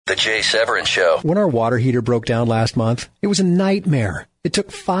The Jay Severin Show. When our water heater broke down last month, it was a nightmare. It took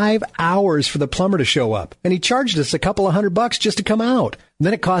 5 hours for the plumber to show up, and he charged us a couple of $100 just to come out. And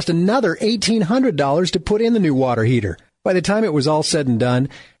then it cost another $1,800 to put in the new water heater. By the time it was all said and done,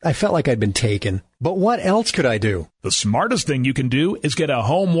 I felt like I'd been taken. But what else could I do? The smartest thing you can do is get a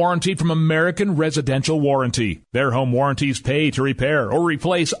home warranty from American Residential Warranty. Their home warranties pay to repair or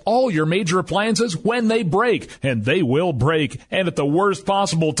replace all your major appliances when they break, and they will break, and at the worst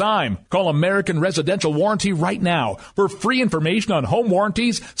possible time. Call American Residential Warranty right now for free information on home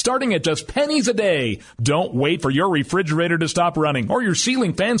warranties starting at just pennies a day. Don't wait for your refrigerator to stop running or your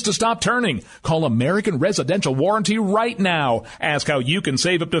ceiling fans to stop turning. Call American Residential Warranty right now. Ask how you can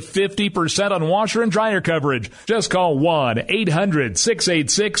save up to 50% on washer and dryer coverage. Just call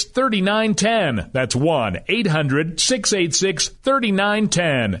 1-800-686-3910. That's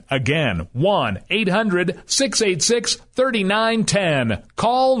 1-800-686-3910. Again, 1-800-686-3910.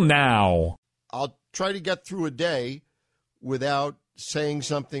 Call now. I'll try to get through a day without saying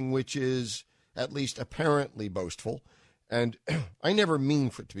something which is at least apparently boastful. And I never mean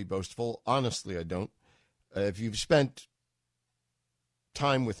for it to be boastful. Honestly, I don't. If you've spent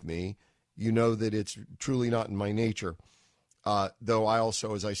time with me, you know that it's truly not in my nature. Though I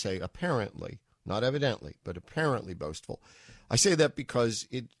also, as I say, apparently, not evidently, but apparently boastful. I say that because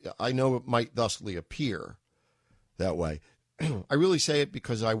I know it might thusly appear that way. I really say it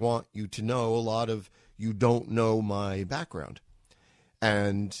because I want you to know a lot of you don't know my background.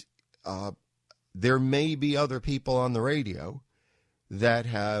 And there may be other people on the radio that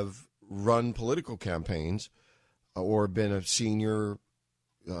have run political campaigns or been a senior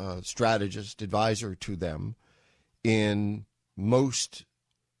strategist, advisor to them in most,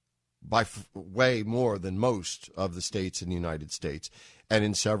 by way more than most of the states in the United States and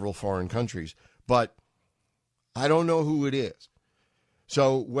in several foreign countries. But I don't know who it is.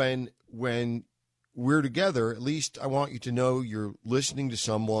 So when we're together, at least I want you to know you're listening to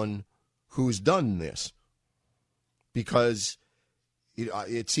someone who's done this. Because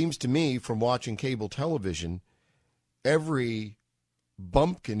it seems to me from watching cable television, every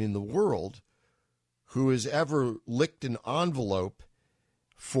bumpkin in the world who has ever licked an envelope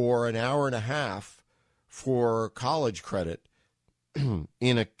for an hour and a half for college credit in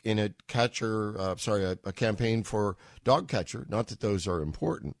a campaign for dog catcher, not that those are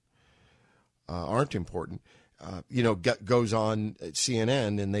important, aren't important, goes on at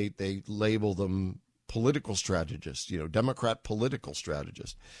CNN and they label them political strategists, Democrat political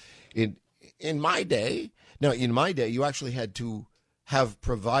strategists. In my day, you actually had to have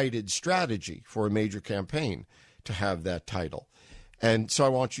provided strategy for a major campaign to have that title. And so I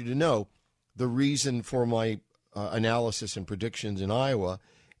want you to know the reason for my analysis and predictions in Iowa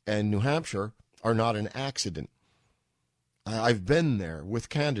and New Hampshire are not an accident. I've been there with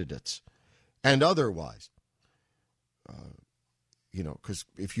candidates and otherwise. Because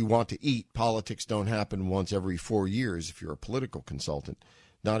if you want to eat, politics don't happen once every 4 years if you're a political consultant.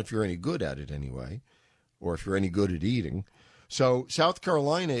 Not if you're any good at it anyway, or if you're any good at eating. So South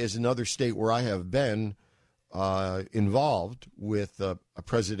Carolina is another state where I have been involved with a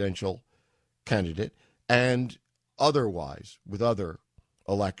presidential candidate and otherwise with other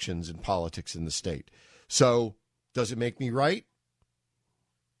elections and politics in the state. So does it make me right?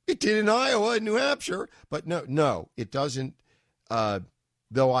 It did in Iowa and New Hampshire, but no, it doesn't.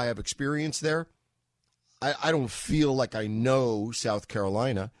 Though I have experience there, I don't feel like I know South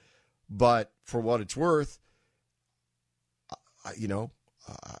Carolina, but for what it's worth, I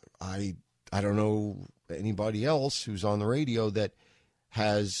don't know anybody else who's on the radio that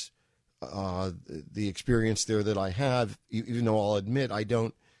has the experience there that I have, even though I'll admit I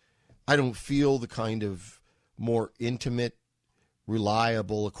don't feel the kind of more intimate,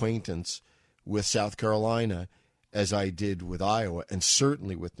 reliable acquaintance with South Carolina as I did with Iowa and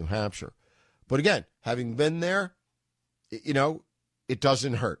certainly with New Hampshire. But again, having been there, it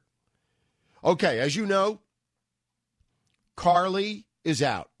doesn't hurt. Okay, as you know, Carly is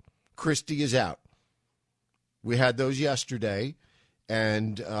out. Christie is out. We had those yesterday,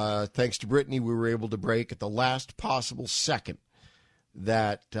 and thanks to Brittany, we were able to break at the last possible second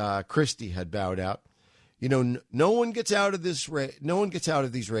that Christie had bowed out. No one gets out of this no one gets out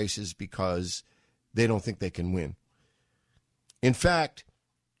of these races because they don't think they can win. In fact,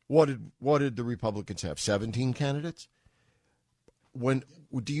 what did the Republicans have? 17 candidates? Do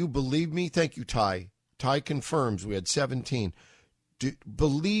you believe me? Thank you, Ty. Ty confirms we had 17.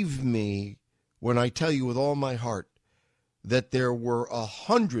 Believe me when I tell you with all my heart that there were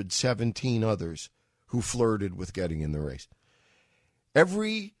 117 others who flirted with getting in the race.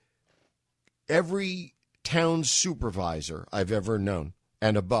 Every town supervisor I've ever known,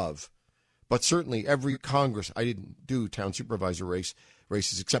 and above. But certainly every Congress, I didn't do town supervisor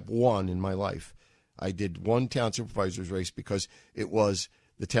races except one in my life. I did one town supervisor's race because it was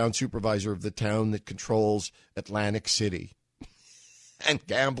the town supervisor of the town that controls Atlantic City and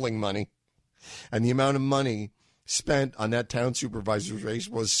gambling money. And the amount of money spent on that town supervisor's race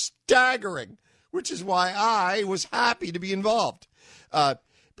was staggering, which is why I was happy to be involved.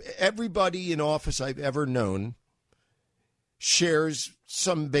 Everybody in office I've ever known shares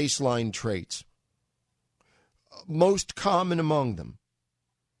some baseline traits. Most common among them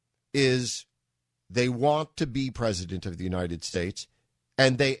is they want to be president of the United States,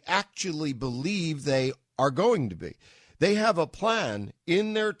 and they actually believe they are going to be. They have a plan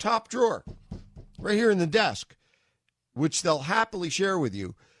in their top drawer, right here in the desk, which they'll happily share with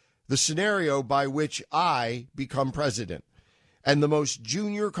you, the scenario by which I become president. And the most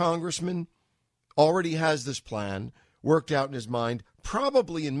junior congressman already has this plan worked out in his mind,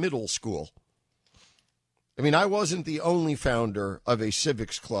 probably in middle school. I mean, I wasn't the only founder of a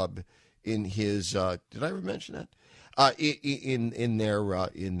civics club in his. Did I ever mention that? In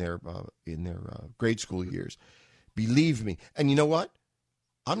their grade school years. Believe me. And you know what?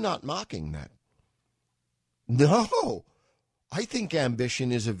 I'm not mocking that. No, I think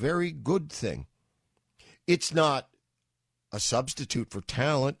ambition is a very good thing. It's not a substitute for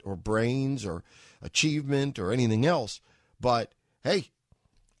talent or brains or achievement or anything else. But, hey,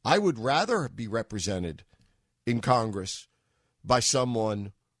 I would rather be represented in Congress by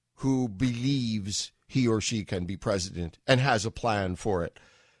someone who believes he or she can be president and has a plan for it.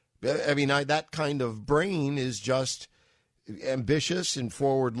 I mean, that kind of brain is just ambitious and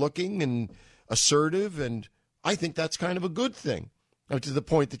forward-looking and assertive, and I think that's kind of a good thing, to the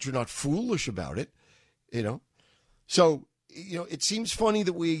point that you're not foolish about it, you know. So, you know, it seems funny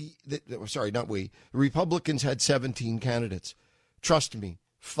that the Republicans had 17 candidates. Trust me,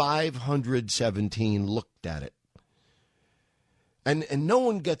 517 looked at it. And no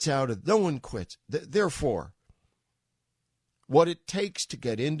one gets out of, no one quits. Therefore, what it takes to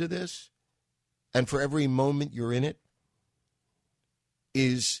get into this, and for every moment you're in it,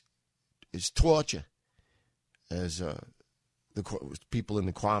 is torture, as the people in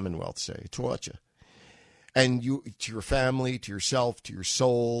the Commonwealth say, torture. And you, to your family, to yourself, to your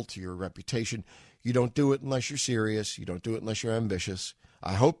soul, to your reputation, you don't do it unless you're serious. You don't do it unless you're ambitious.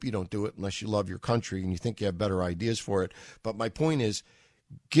 I hope you don't do it unless you love your country and you think you have better ideas for it. But my point is,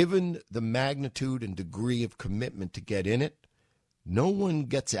 given the magnitude and degree of commitment to get in it, no one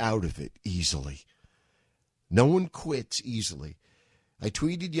gets out of it easily. No one quits easily. I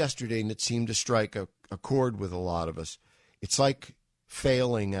tweeted yesterday, and it seemed to strike a chord with a lot of us. It's like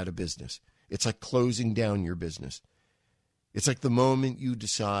failing at a business. It's like closing down your business. It's like the moment you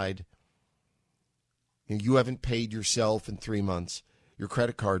decide you haven't paid yourself in 3 months. Your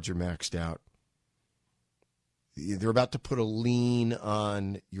credit cards are maxed out. They're about to put a lien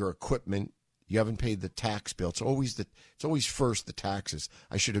on your equipment. You haven't paid the tax bill. It's always first the taxes.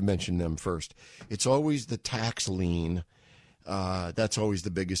 I should have mentioned them first. It's always the tax lien. That's always the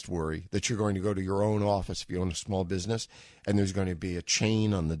biggest worry, that you're going to go to your own office if you own a small business, and there's going to be a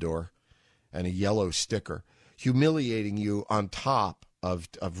chain on the door and a yellow sticker humiliating you on top of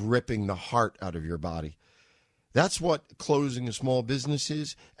ripping the heart out of your body. That's what closing a small business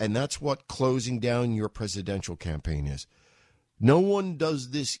is, and that's what closing down your presidential campaign is. No one does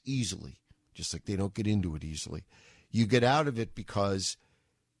this easily, just like they don't get into it easily. You get out of it because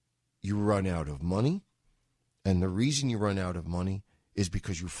you run out of money, and the reason you run out of money is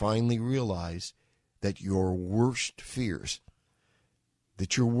because you finally realize that your worst fears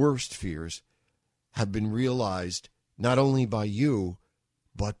have been realized not only by you,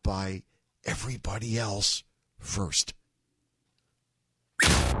 but by everybody else first.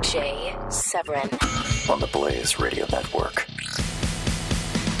 Jay Severin on the Blaze Radio Network.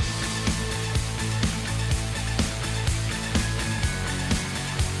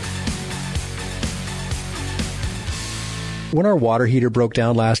 When our water heater broke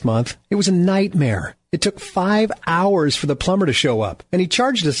down last month, it was a nightmare. It took 5 hours for the plumber to show up, and he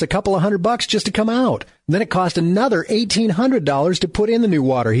charged us a couple of $100 just to come out. And then it cost another $1,800 to put in the new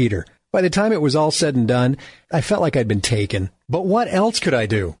water heater. By the time it was all said and done, I felt like I'd been taken. But what else could I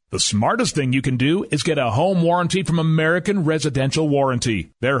do? The smartest thing you can do is get a home warranty from American Residential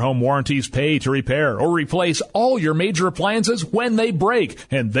Warranty. Their home warranties pay to repair or replace all your major appliances when they break,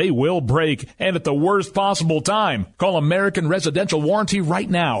 and they will break, and at the worst possible time. Call American Residential Warranty right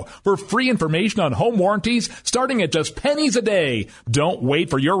now for free information on home warranties starting at just pennies a day. Don't wait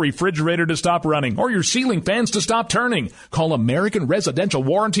for your refrigerator to stop running or your ceiling fans to stop turning. Call American Residential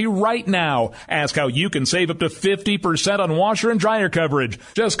Warranty right now. Ask how you can save up to 50% on washer and dryer coverage.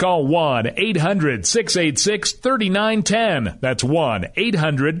 Just call 1-800-686-3910. That's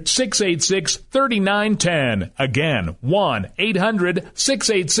 1-800-686-3910. Again,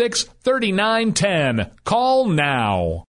 1-800-686-3910. Call now.